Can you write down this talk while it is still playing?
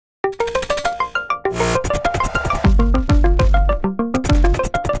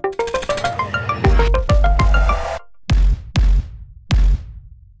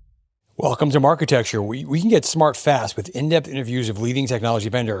Welcome to Marketecture. We can get smart fast with in-depth interviews of leading technology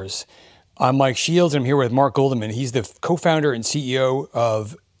vendors. I'm Mike Shields, and I'm here with Mark Goldeman. He's the co-founder and CEO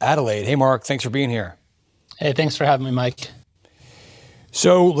of Adelaide. Hey, Mark, thanks for being here. Hey, thanks for having me, Mike.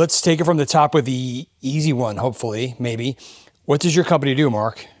 So let's take it from the top with the easy one, hopefully, maybe. What does your company do,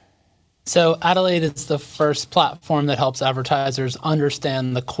 Mark? So Adelaide is the first platform that helps advertisers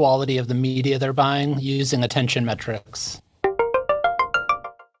understand the quality of the media they're buying using attention metrics.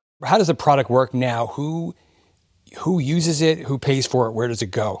 How does the product work now? Who uses it? Who pays for it? Where does it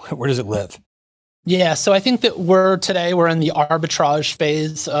go? Where does it live? Yeah, so I think that we're in the arbitrage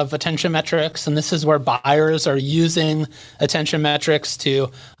phase of attention metrics, and this is where buyers are using attention metrics to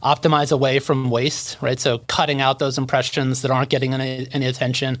optimize away from waste, right? So cutting out those impressions that aren't getting any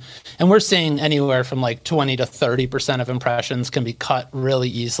attention. And we're seeing anywhere from like 20 to 30% of impressions can be cut really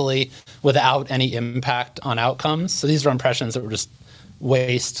easily without any impact on outcomes. So these are impressions that were just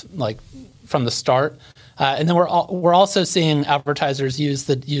waste like from the start. And then we're also seeing advertisers use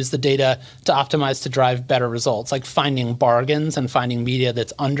the data to optimize to drive better results, like finding bargains and finding media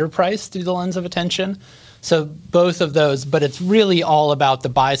that's underpriced through the lens of attention. So both of those, but it's really all about the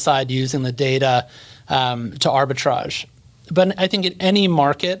buy side using the data to arbitrage. But I think in any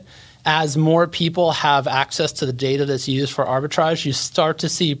market, as more people have access to the data that's used for arbitrage, you start to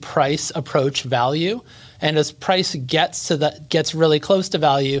see price approach value. And as price gets really close to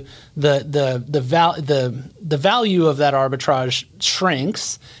value, the value of that arbitrage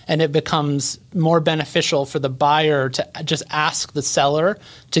shrinks, and it becomes more beneficial for the buyer to just ask the seller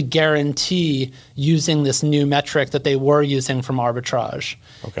to guarantee using this new metric that they were using from arbitrage.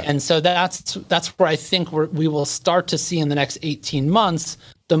 Okay. And so that's where I think we will start to see in the next 18 months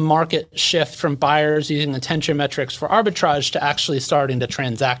the market shift from buyers using attention metrics for arbitrage to actually starting to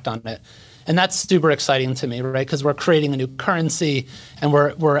transact on it. And that's super exciting to me, right? Because we're creating a new currency, and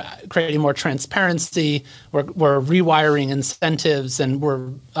we're creating more transparency. We're rewiring incentives, and we're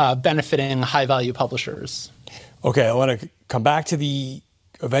benefiting high-value publishers. Okay, I want to come back to the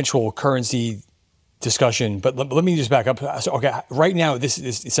eventual currency discussion, but let me just back up. So, okay, right now it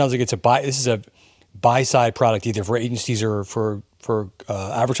sounds like it's this is a buy-side product, either for agencies or for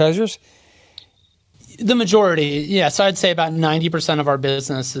advertisers. The majority, yeah. So I'd say about 90% of our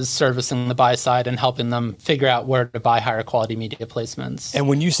business is servicing the buy side and helping them figure out where to buy higher quality media placements. And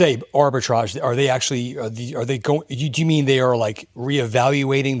when you say arbitrage, are they going? Do you mean they are like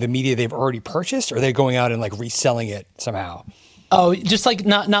reevaluating the media they've already purchased, or are they going out and like reselling it somehow? Oh, just like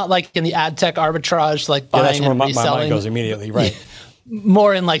not like in the ad tech arbitrage, like buying and reselling. My mind goes immediately, right?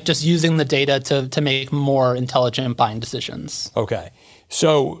 More in like just using the data to make more intelligent buying decisions. Okay,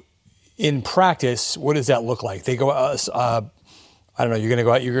 so. In practice, what does that look like? They go, I don't know. You're going to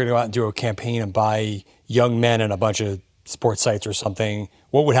go out and do a campaign and buy young men in a bunch of sports sites or something.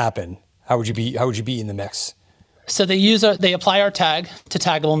 What would happen? How would you be in the mix? So they apply our tag to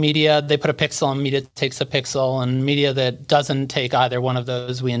taggable media. They put a pixel, and media takes a pixel, and media that doesn't take either one of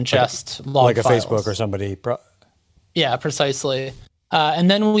those, we ingest log files. Like a Facebook or somebody. Yeah, precisely.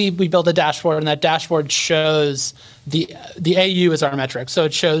 And then we build a dashboard, and that dashboard shows the AU is our metric. So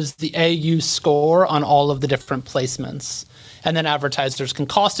it shows the AU score on all of the different placements. And then advertisers can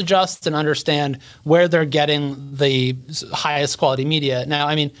cost adjust and understand where they're getting the highest quality media. Now,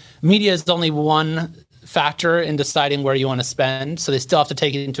 I mean, media is only one factor in deciding where you want to spend. So they still have to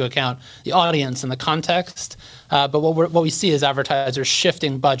take into account the audience and the context. But what we see is advertisers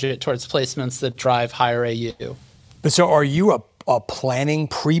shifting budget towards placements that drive higher AU. But so are you a planning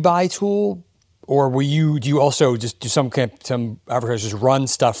pre-buy tool, or do you also just do some advertisers run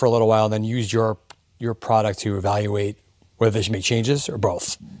stuff for a little while and then use your product to evaluate whether they should make changes, or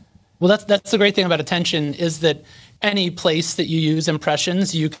both? Well, that's the great thing about attention is that any place that you use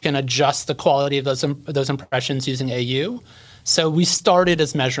impressions, you can adjust the quality of those impressions using AU. So we started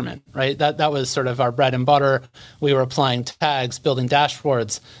as measurement, right? That was sort of our bread and butter. We were applying tags, building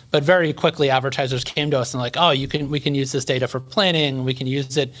dashboards, but very quickly advertisers came to us and like, oh, we can use this data for planning. We can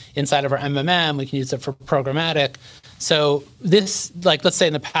use it inside of our MMM. We can use it for programmatic. So this, like, let's say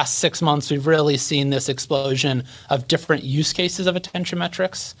in the past 6 months, we've really seen this explosion of different use cases of attention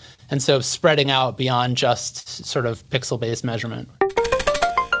metrics. And so spreading out beyond just sort of pixel-based measurement.